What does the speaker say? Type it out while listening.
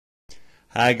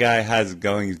Hi guys, how's it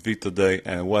going? It's Victor Day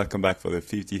and welcome back for the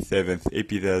 57th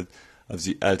episode of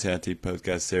the Alternative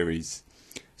Podcast series.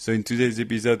 So in today's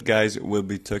episode, guys, we'll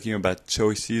be talking about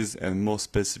choices and more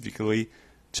specifically,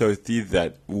 choices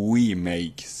that we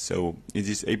make. So in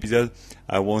this episode,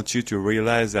 I want you to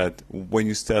realize that when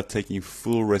you start taking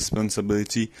full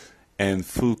responsibility and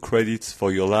full credits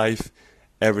for your life,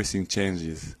 everything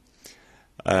changes.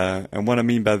 And what I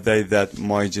mean by that is that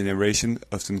my generation,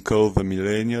 often called the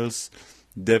millennials,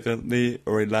 definitely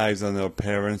relies on our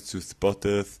parents to support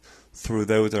us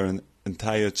throughout our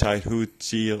entire childhood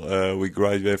till we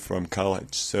graduate from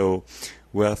college. So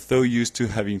we are so used to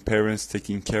having parents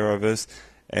taking care of us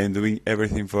and doing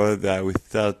everything for us that we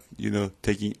start,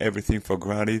 taking everything for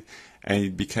granted, and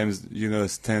it becomes, a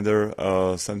standard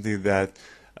or something that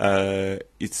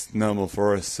it's normal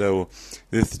for us. So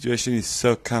the situation is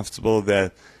so comfortable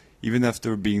that even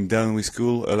after being done with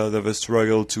school, a lot of us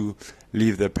struggle to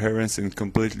leave their parents and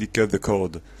completely cut the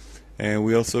cord. And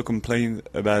we also complain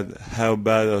about how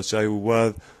bad our childhood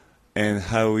was and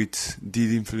how it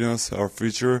did influence our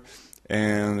future.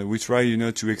 And we try,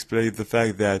 to explain the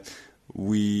fact that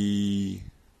we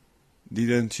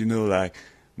didn't,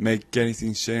 make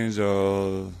anything change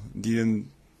or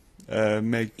didn't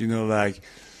make,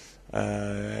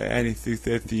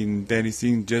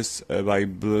 anything just by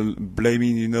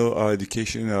blaming, our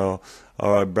education or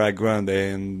our background.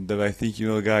 And I think,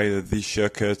 guys, that this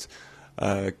shortcut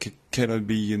cannot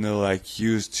be,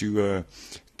 used to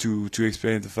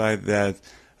explain the fact that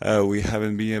we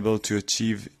haven't been able to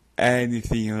achieve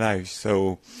anything in life.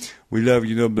 So we love,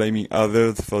 blaming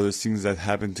others for the things that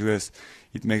happen to us.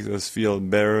 It makes us feel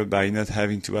better by not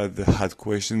having to ask the hard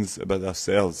questions about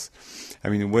ourselves. I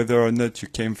mean, whether or not you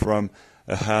came from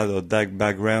a hard or dark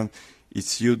background,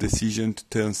 it's your decision to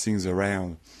turn things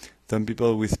around. Some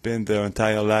people will spend their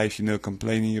entire life,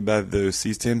 complaining about the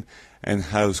system and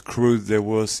how screwed they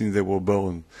were since they were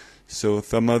born. So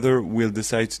some other will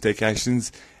decide to take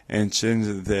actions and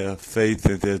change their fate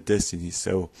and their destiny.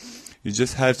 So you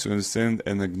just have to understand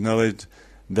and acknowledge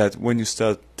that when you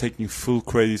start taking full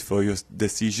credit for your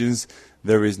decisions,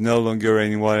 there is no longer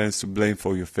anyone else to blame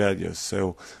for your failures.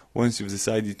 So once you've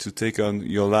decided to take on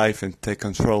your life and take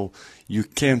control, you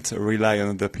can't rely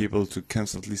on other people to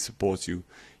constantly support you.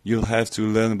 You'll have to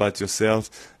learn about yourself,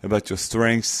 about your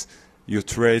strengths, your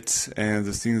traits, and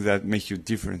the things that make you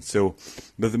different. So,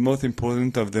 but the most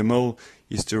important of them all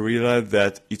is to realize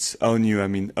that it's on you. I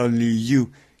mean, only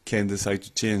you can decide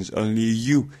to change. Only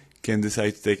you can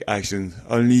decide to take action.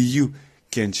 Only you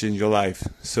can change your life.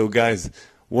 So guys,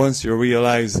 once you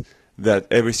realize that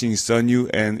everything is on you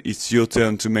and it's your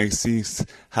turn to make things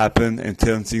happen and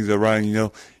turn things around,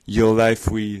 your life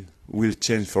will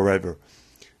change forever.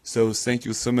 So thank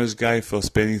you so much, guys, for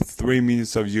spending 3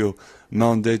 minutes of your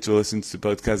Monday to listen to the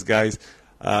podcast, guys.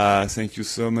 Thank you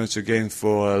so much again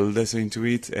for listening to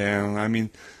it. And I mean,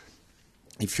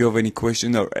 if you have any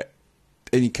question or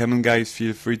any comment, guys,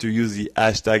 feel free to use the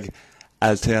hashtag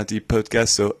Alternative Podcast,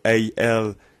 so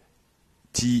ALTERNATIF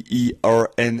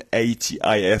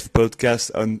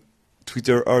podcast on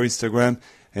Twitter or Instagram,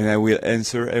 and I will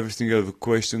answer every single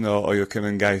question or your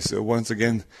comment, guys. So once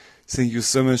again, thank you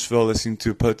so much for listening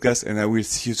to the podcast, and I will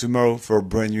see you tomorrow for a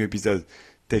brand new episode.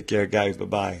 Take care, guys.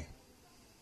 Bye-bye.